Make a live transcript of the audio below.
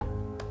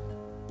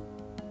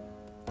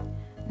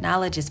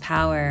Knowledge is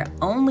power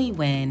only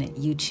when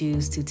you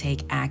choose to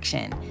take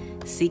action.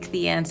 Seek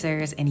the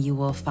answers and you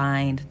will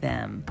find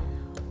them.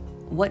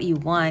 What you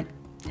want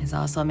is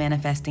also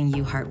manifesting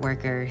you, heart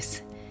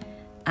workers.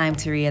 I'm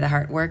Taria the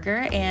Heart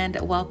Worker, and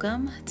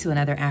welcome to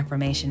another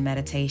affirmation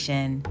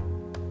meditation.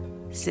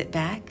 Sit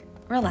back,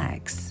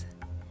 relax,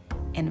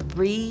 and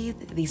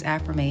breathe these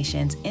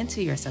affirmations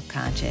into your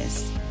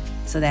subconscious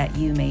so that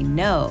you may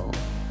know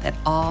that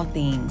all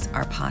things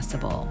are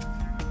possible.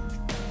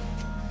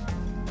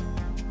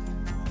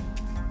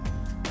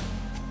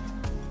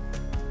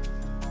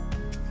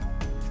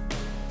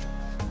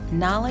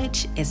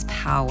 Knowledge is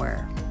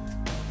power.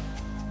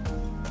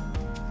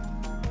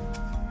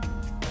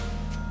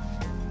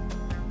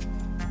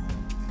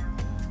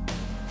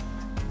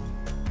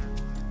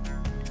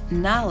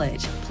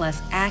 Knowledge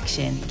plus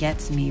action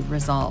gets me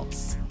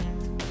results.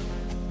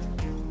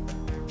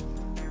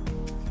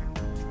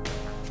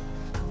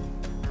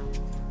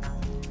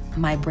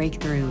 My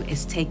breakthrough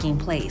is taking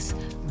place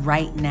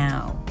right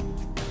now.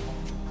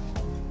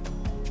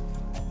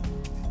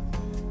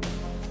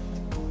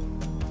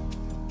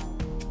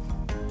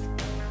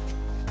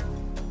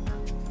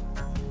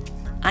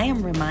 I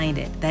am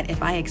reminded that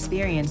if I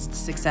experienced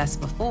success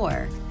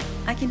before,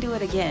 I can do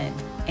it again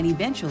and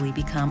eventually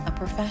become a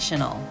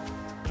professional.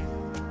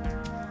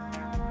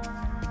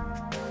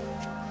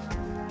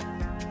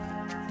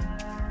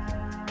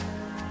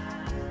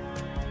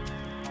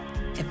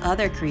 If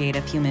other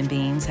creative human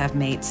beings have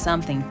made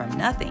something from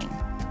nothing,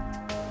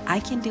 I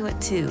can do it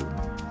too.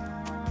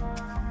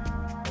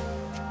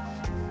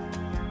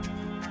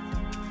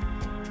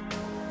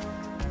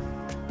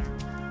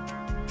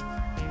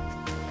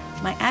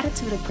 My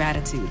attitude of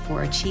gratitude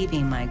for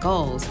achieving my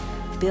goals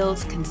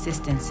builds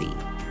consistency,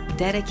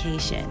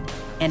 dedication,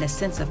 and a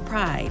sense of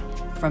pride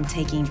from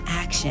taking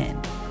action.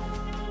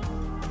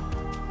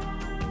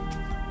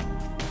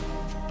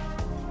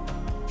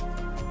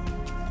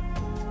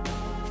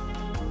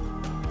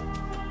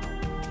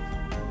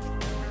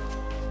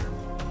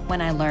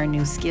 When I learn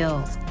new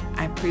skills,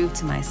 I prove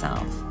to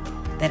myself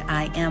that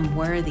I am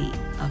worthy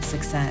of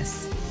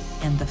success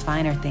and the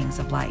finer things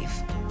of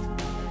life.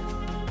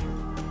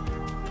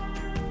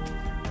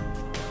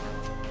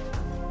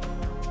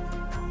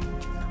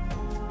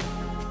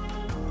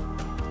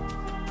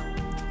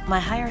 My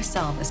higher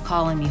self is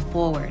calling me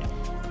forward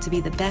to be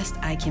the best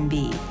I can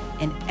be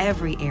in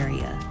every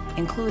area,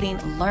 including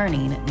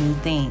learning new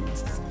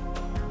things.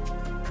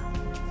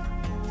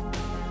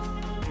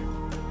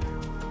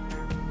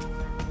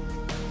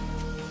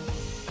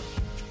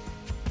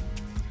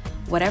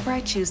 Whatever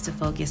I choose to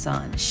focus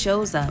on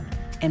shows up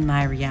in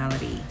my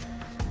reality.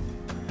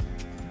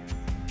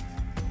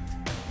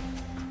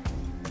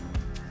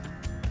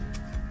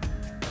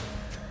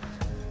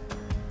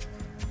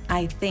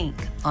 I think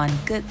on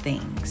good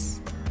things.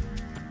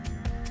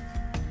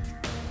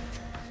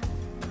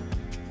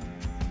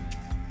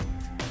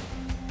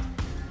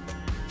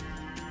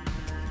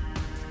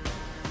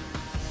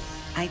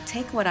 I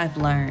take what I've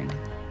learned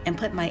and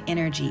put my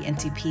energy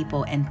into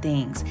people and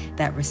things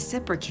that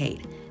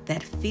reciprocate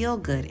that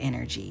feel-good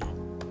energy.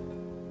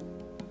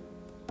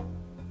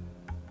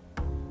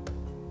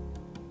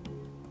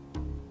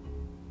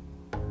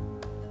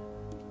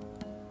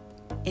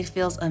 It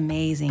feels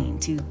amazing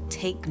to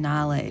take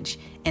knowledge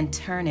and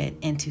turn it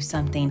into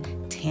something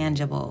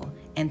tangible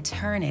and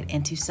turn it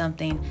into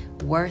something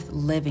worth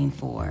living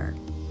for.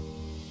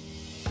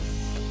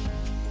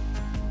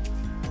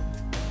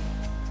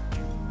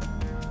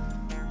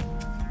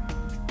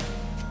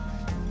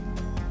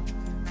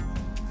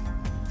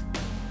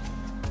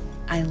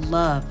 I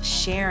love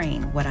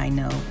sharing what I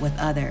know with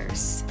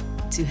others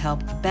to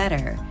help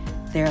better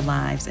their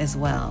lives as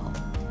well.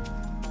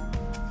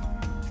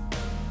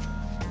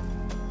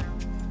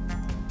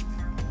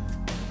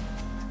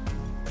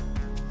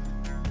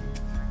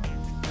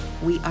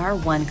 We are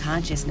one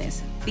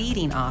consciousness,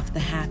 feeding off the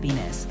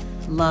happiness,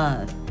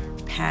 love,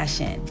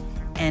 passion,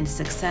 and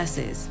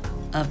successes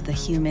of the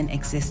human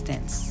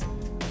existence.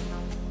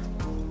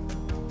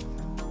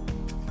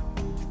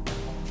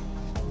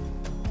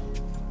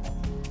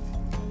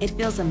 It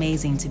feels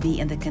amazing to be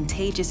in the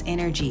contagious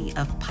energy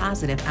of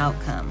positive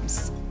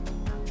outcomes.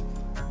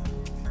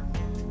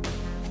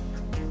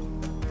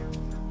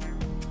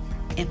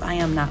 If I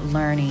am not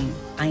learning,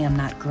 I am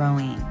not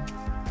growing.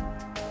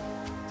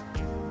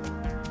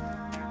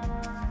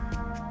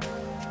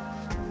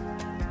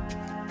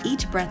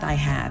 Each breath I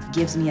have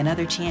gives me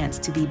another chance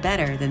to be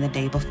better than the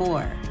day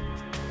before.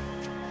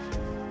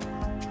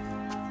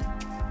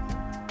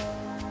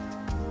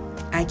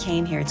 I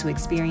came here to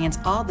experience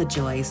all the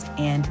joys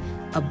and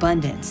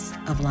abundance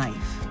of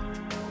life.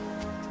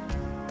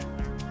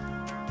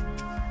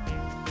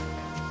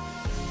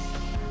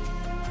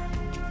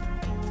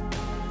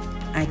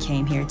 I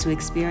came here to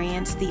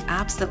experience the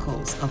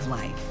obstacles of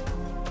life.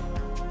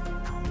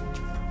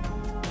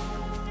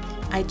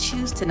 I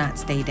choose to not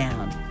stay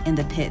down in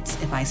the pits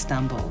if I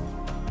stumble.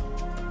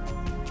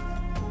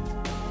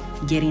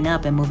 Getting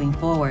up and moving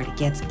forward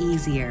gets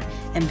easier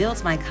and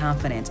builds my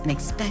confidence in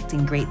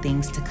expecting great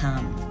things to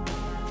come.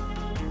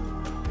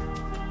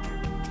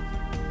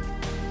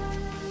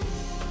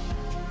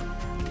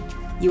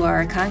 You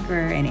are a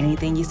conqueror in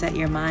anything you set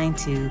your mind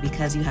to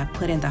because you have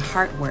put in the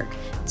hard work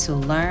to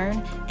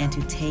learn and to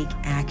take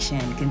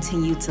action.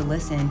 Continue to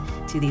listen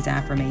to these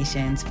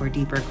affirmations for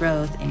deeper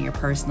growth in your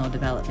personal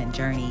development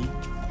journey.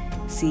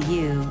 See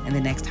you in the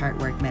next Heart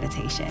Work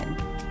meditation.